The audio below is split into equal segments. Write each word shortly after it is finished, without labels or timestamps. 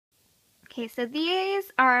Okay, so these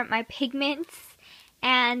are my pigments,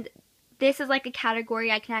 and this is like a category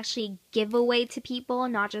I can actually give away to people,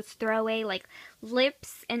 not just throw away, like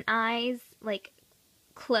lips and eyes, like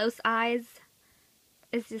close eyes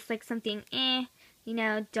is just like something, you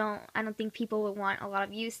know, I don't think people would want a lot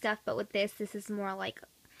of used stuff, but with this is more like,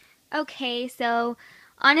 okay. So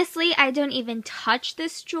honestly, I don't even touch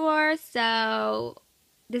this drawer, so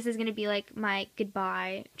this is going to be like my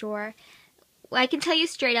goodbye drawer. I can tell you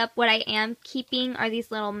straight up what I am keeping are these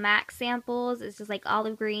little MAC samples. It's just like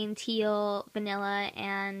olive green, teal, vanilla,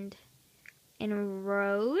 and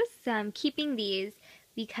rose. So I'm keeping these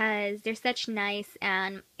because they're such nice,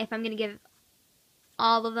 and if I'm going to give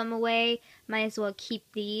all of them away, might as well keep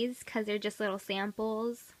these because they're just little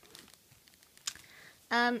samples.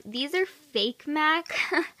 These are fake MAC.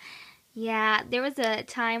 Yeah, there was a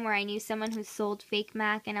time where I knew someone who sold fake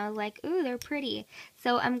MAC, and I was like, ooh, they're pretty.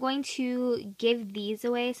 So I'm going to give these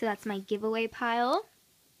away, so that's my giveaway pile.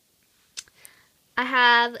 I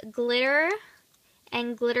have glitter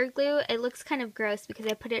and glitter glue. It looks kind of gross because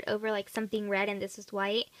I put it over like something red and this is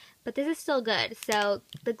white, but this is still good. So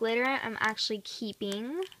the glitter I'm actually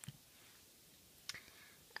keeping.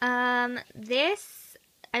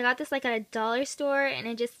 I got this like at a dollar store, and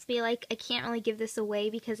I just feel like I can't really give this away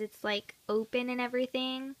because it's like open and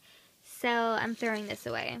everything. So I'm throwing this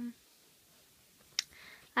away.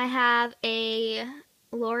 I have a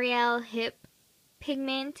L'Oreal Hip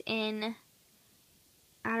pigment in,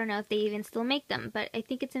 I don't know if they even still make them, but I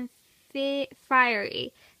think it's in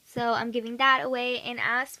Fiery. So I'm giving that away. And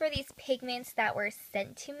as for these pigments that were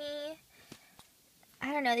sent to me,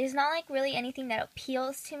 I don't know, there's not like really anything that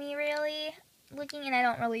appeals to me really looking, and I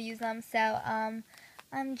don't really use them, so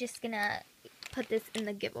I'm just gonna put this in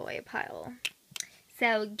the giveaway pile.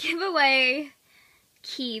 So giveaway,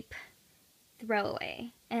 keep, throw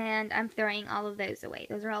away, and I'm throwing all of those away.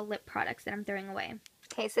 Those are all lip products that I'm throwing away.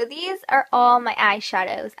 Okay, so these are all my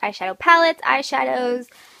eyeshadows, eyeshadow palettes, eyeshadows,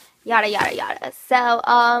 yada yada yada. So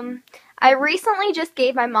I recently just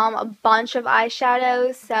gave my mom a bunch of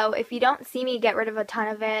eyeshadows, so if you don't see me get rid of a ton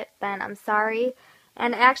of it, then I'm sorry.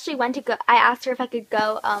 And I actually I asked her if I could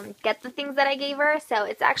go get the things that I gave her, so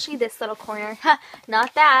it's actually this little corner.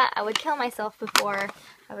 Not that. I would kill myself before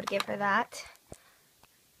I would give her that.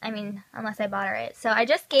 I mean, unless I bought her it. So I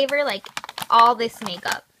just gave her, like, all this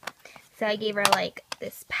makeup. So I gave her, like,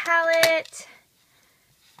 this palette.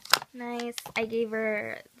 Nice. I gave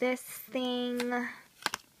her this thing.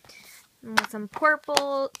 Some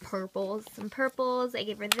purples. I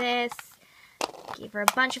gave her this. Gave her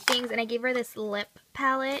a bunch of things, and I gave her this lip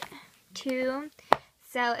palette too.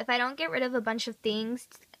 So if I don't get rid of a bunch of things,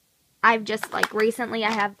 I've just like recently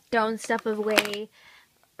I have thrown stuff away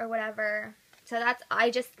or whatever. So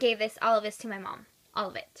I just gave all of this to my mom, all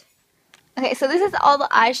of it. Okay, so this is all the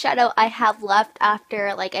eyeshadow I have left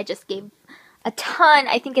after like I just gave a ton.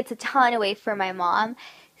 I think it's a ton away for my mom.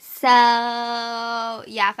 So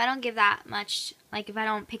yeah, if I don't give that much, like if I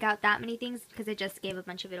don't pick out that many things, because I just gave a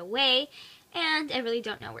bunch of it away. And I really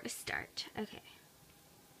don't know where to start. Okay.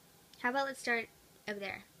 How about let's start over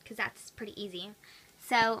there, because that's pretty easy.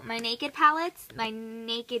 So, my Naked palettes, my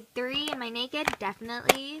Naked 3 and my Naked,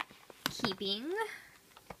 definitely keeping.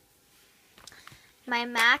 My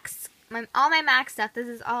MACs, all my MAC stuff, this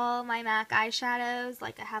is all my MAC eyeshadows.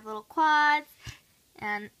 Like, I have little quads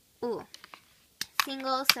and, ooh,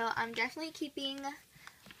 singles, so I'm definitely keeping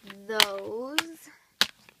those.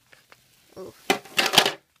 Ooh.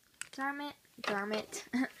 Darn it.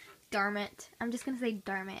 Darn it. I'm just going to say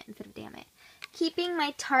darn it instead of damn it. Keeping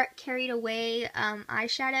my Tarte Carried Away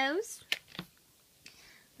eyeshadows.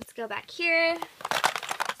 Let's go back here.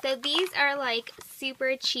 So these are like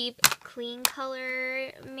super cheap clean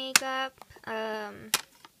color makeup. I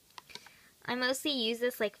mostly use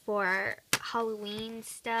this like for Halloween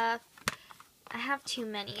stuff. I have too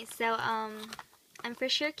many. So I'm for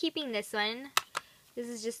sure keeping this one. This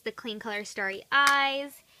is just the Clean Color Starry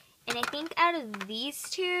Eyes. And I think out of these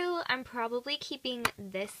two, I'm probably keeping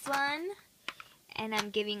this one, and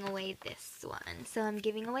I'm giving away this one. So I'm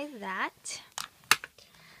giving away that.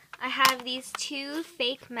 I have these two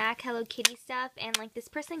fake MAC Hello Kitty stuff, and like this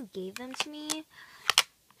person gave them to me.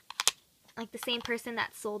 Like the same person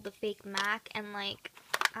that sold the fake MAC, and like,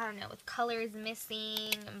 I don't know, with colors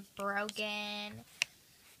missing and broken.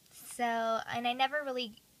 So, and I never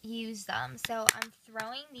really used them, so I'm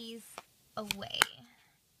throwing these away.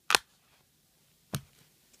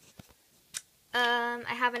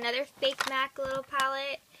 I have another fake MAC little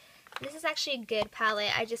palette. This is actually a good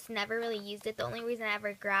palette. I just never really used it. The only reason I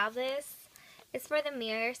ever grabbed this is for the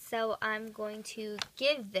mirror, so I'm going to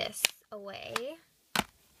give this away.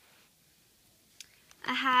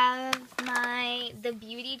 I have the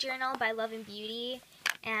Beauty Journal by Love and Beauty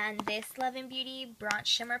and this Love and Beauty Bronze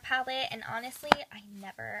Shimmer Palette, and honestly, I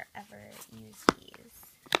never ever use these.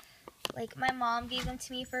 Like, my mom gave them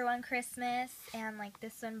to me for one Christmas, and like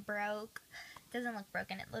this one broke. It doesn't look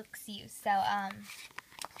broken, it looks used. So,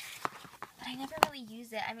 but I never really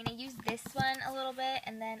use it. I mean, I use this one a little bit,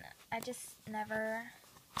 and then I just never,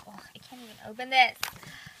 oh, I can't even open this.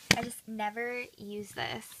 I just never use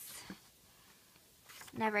this.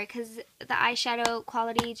 Never, because the eyeshadow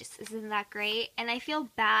quality just isn't that great. And I feel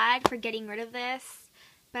bad for getting rid of this,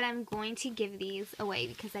 but I'm going to give these away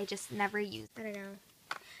because I just never use, I don't know.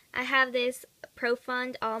 I have this Pro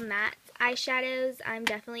Fund All Matte eyeshadows. I'm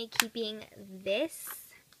definitely keeping this.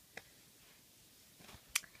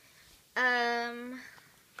 I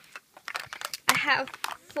have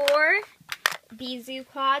 4 Bisou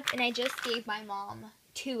quads, and I just gave my mom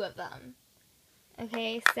 2 of them.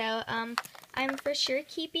 Okay, so I'm for sure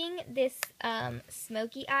keeping this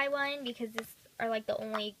smoky eye one because these are like the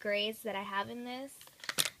only grays that I have in this.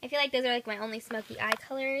 I feel like those are like my only smoky eye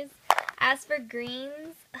colors. As for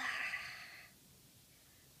greens,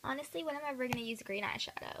 honestly, when am I ever going to use green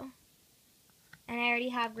eyeshadow? And I already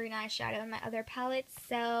have green eyeshadow in my other palettes,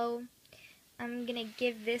 so I'm going to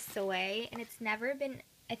give this away. And it's never been,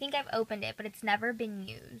 I think I've opened it, but it's never been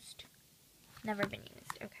used. Never been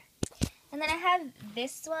used, okay. And then I have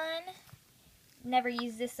this one. Never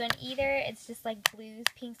used this one either. It's just like blues,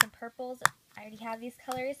 pinks, and purples. I already have these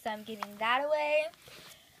colors, so I'm giving that away.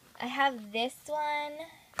 I have this one.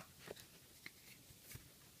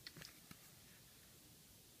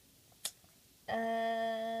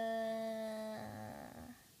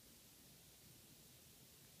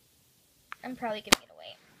 I'm probably giving it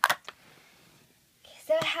away. Okay,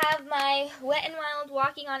 so I have my Wet n Wild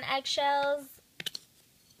Walking on Eggshells.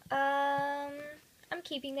 I'm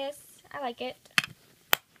keeping this. I like it.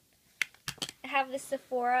 I have the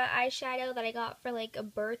Sephora eyeshadow that I got for like a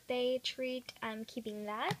birthday treat. I'm keeping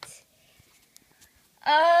that.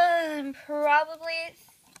 Probably.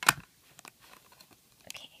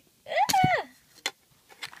 Okay.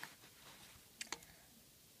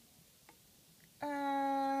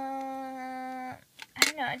 I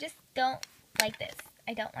don't know. I just don't like this.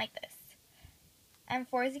 I don't like this. I'm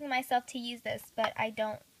forcing myself to use this, but I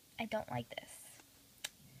don't like this.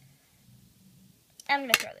 I'm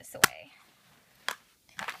gonna throw this away.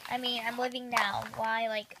 I mean, I'm living now. Why,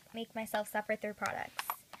 like, make myself suffer through products?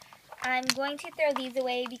 I'm going to throw these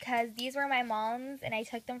away because these were my mom's, and I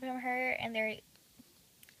took them from her, and they're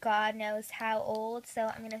God knows how old, so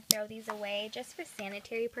I'm gonna throw these away just for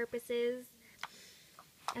sanitary purposes.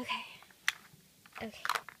 Okay. Okay.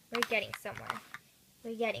 We're getting somewhere.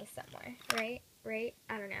 We're getting somewhere, right? Right?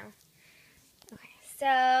 I don't know. Okay, so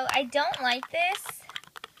I don't like this.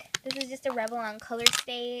 This is just a Revlon Color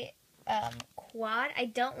Stay quad. I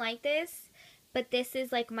don't like this, but this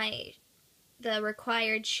is like the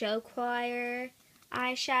required show choir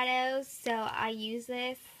eyeshadows, so I use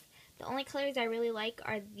this. The only colors I really like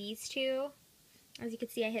are these two. As you can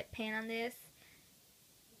see, I hit pan on this.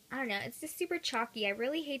 I don't know, it's just super chalky. I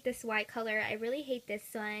really hate this white color. I really hate this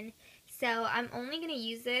one. So I'm only going to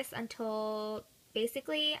use this until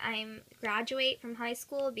basically I graduate from high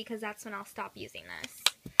school because that's when I'll stop using this.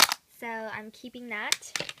 So I'm keeping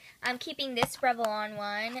that. I'm keeping this Revlon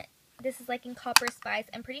one. This is like in Copper Spice.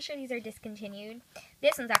 I'm pretty sure these are discontinued.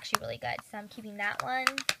 This one's actually really good, so I'm keeping that one.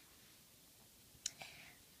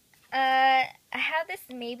 I have this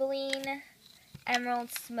Maybelline Emerald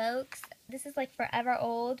Smokes. This is like forever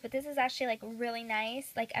old, but this is actually like really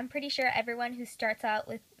nice. Like, I'm pretty sure everyone who starts out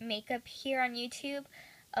with makeup here on YouTube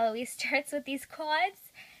always starts with these quads.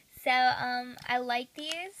 So I like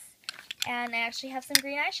these, and I actually have some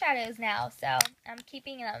green eyeshadows now, so I'm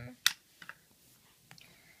keeping them.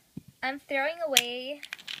 I'm throwing away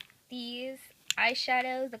these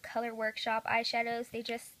eyeshadows, the Color Workshop eyeshadows.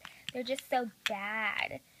 They're just so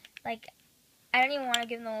bad. Like, I don't even want to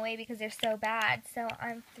give them away because they're so bad, so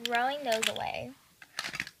I'm throwing those away.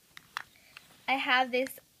 I have this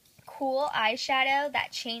cool eyeshadow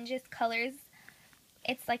that changes colors.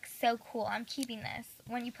 It's like so cool. I'm keeping this.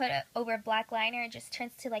 When you put it over a black liner, it just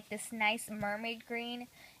turns to like this nice mermaid green.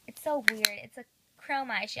 It's so weird. It's a chrome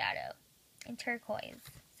eyeshadow in turquoise,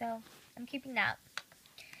 so I'm keeping that.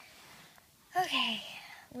 Okay,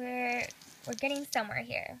 we're getting somewhere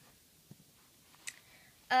here.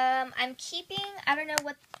 I'm keeping, I don't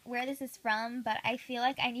know where this is from, but I feel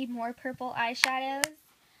like I need more purple eyeshadows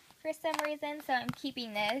for some reason, so I'm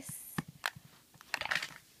keeping this. Yeah.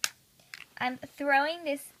 I'm throwing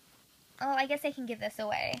this, oh, I guess I can give this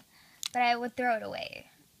away, but I would throw it away.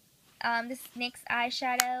 this NYX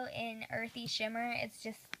eyeshadow in Earthy Shimmer. It's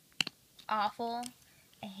just awful.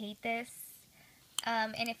 I hate this.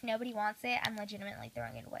 And if nobody wants it, I'm legitimately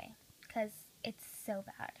throwing it away because it's so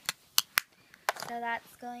bad. So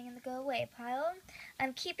that's going in the go away pile.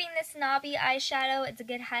 I'm keeping this Knobby eyeshadow. It's a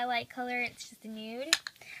good highlight color. It's just a nude.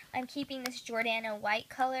 I'm keeping this Jordana white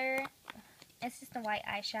color. It's just a white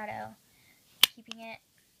eyeshadow. Keeping it.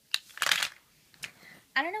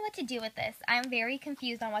 I don't know what to do with this. I'm very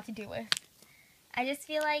confused on what to do with. I just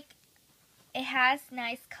feel like it has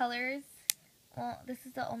nice colors. Well, this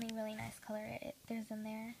is the only really nice color there's in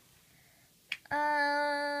there.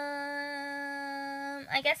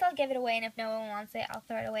 I guess I'll give it away, and if no one wants it, I'll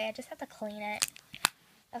throw it away. I just have to clean it.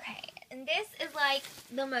 Okay, and this is like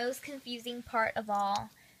the most confusing part of all.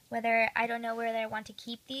 Whether I don't know whether I want to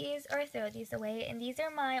keep these or throw these away. And these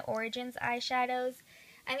are my Origins eyeshadows.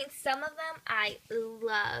 I mean, some of them I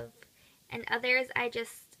love, and others I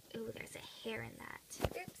just, ooh, there's a hair in that.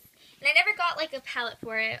 Oops. And I never got like a palette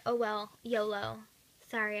for it. Oh well, YOLO.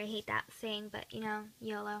 Sorry, I hate that saying, but you know,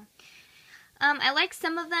 YOLO. I like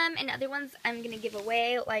some of them, and other ones I'm going to give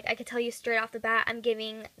away. Like, I could tell you straight off the bat, I'm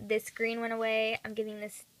giving this green one away. I'm giving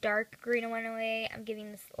this dark green one away. I'm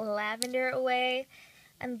giving this lavender away.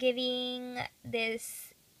 I'm giving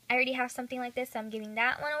this, I already have something like this, so I'm giving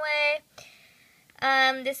that one away.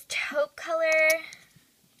 This taupe color,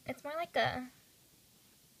 it's more like a,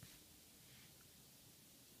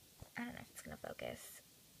 I don't know if it's going to focus.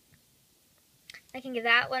 I can give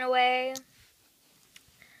that one away.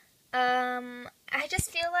 I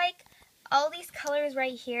just feel like all these colors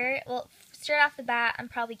right here, well, straight off the bat, I'm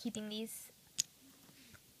probably keeping these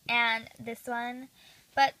and this one.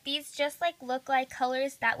 But these just like look like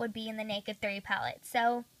colors that would be in the Naked 3 palette.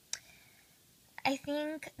 So I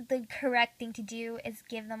think the correct thing to do is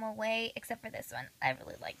give them away, except for this one. I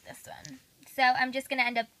really like this one. So I'm just going to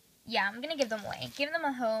end up, yeah, I'm going to give them away. Give them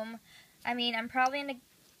a home. I mean, I'm probably in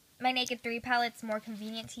my Naked 3 palette's more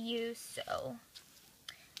convenient to use, so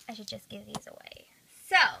I should just give these away.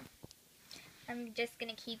 So, I'm just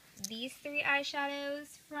going to keep these 3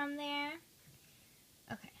 eyeshadows from there.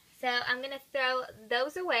 Okay, so I'm going to throw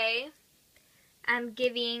those away. I'm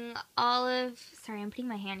giving all of, sorry, I'm putting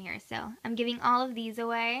my hand here, so I'm giving all of these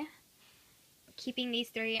away. Keeping these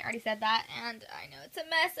 3, I already said that, and I know it's a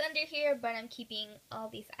mess under here, but I'm keeping all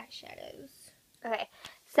these eyeshadows. Okay,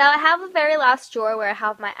 so I have a very last drawer where I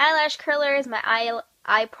have my eyelash curlers, my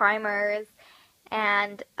eye primers,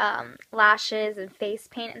 and lashes and face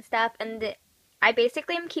paint and stuff, and I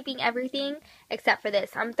basically am keeping everything except for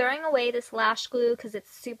this. I'm throwing away this lash glue because it's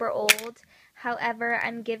super old. However,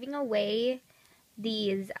 I'm giving away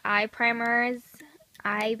these eye primers,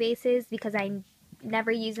 eye bases, because I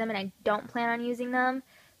never use them and I don't plan on using them.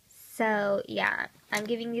 So yeah, I'm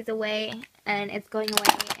giving these away, and it's going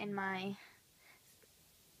away in my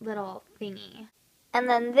little thingy. And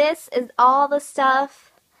then this is all the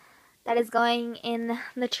stuff that is going in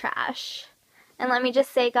the trash. And let me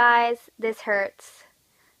just say, guys, this hurts.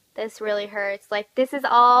 This really hurts. Like, this is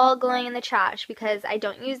all going in the trash because I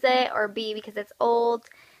don't use it, or B, because it's old.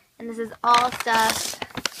 And this is all stuff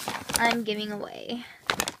I'm giving away.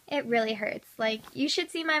 It really hurts. Like, you should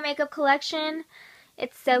see my makeup collection.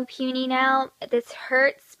 It's so puny now. This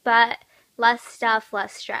hurts, but less stuff,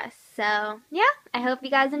 less stress. So, yeah, I hope you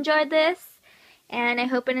guys enjoyed this. And I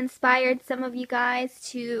hope it inspired some of you guys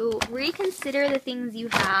to reconsider the things you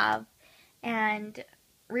have and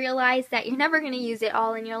realize that you're never going to use it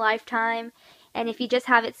all in your lifetime. And if you just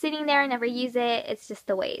have it sitting there and never use it, it's just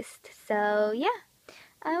a waste. So, yeah,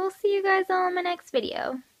 I will see you guys all in my next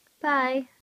video. Bye.